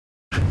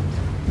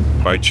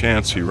By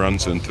chance, he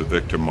runs into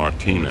Victor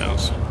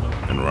Martinez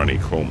and Ronnie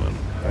Coleman.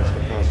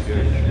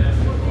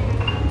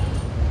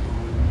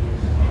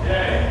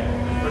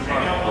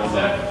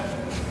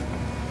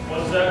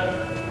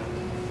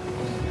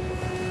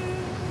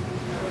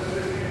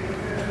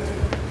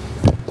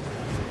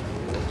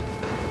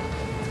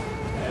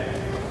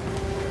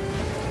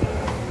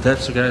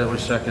 That's the guy that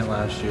was second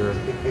last year.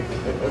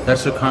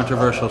 That's a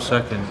controversial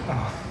second.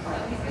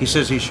 He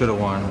says he should have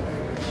won.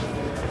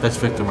 That's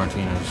Victor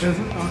Martinez.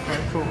 Okay,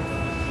 cool.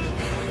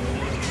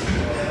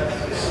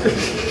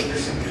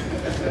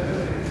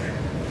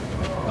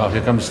 Oh,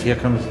 here comes the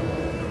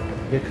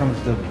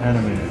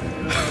enemy.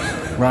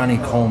 Ronnie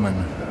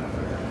Coleman.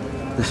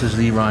 This is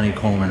the Ronnie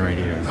Coleman right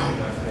here.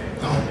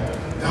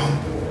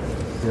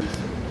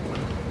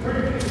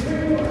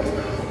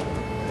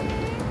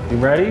 You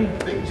ready?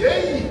 Big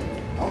J!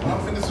 I'm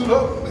finna suit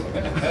up.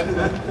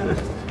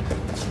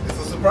 It's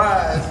a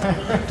surprise.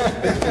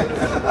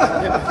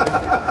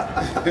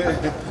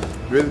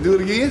 Ready to do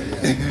it again?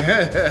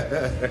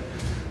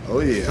 Oh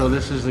yeah. So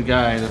this is the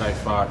guy that I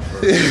fought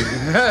for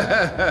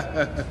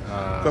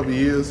a couple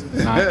years.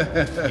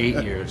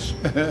 8 years.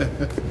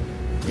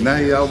 Now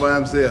he all by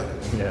himself.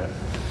 Yeah.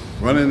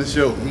 Running the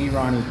show. The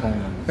Ronnie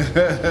Coleman.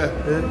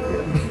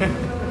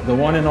 The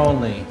one and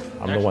only.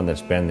 I'm the one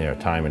that's been there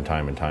time and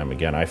time and time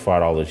again. I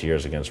fought all those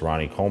years against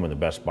Ronnie Coleman, the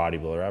best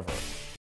bodybuilder ever.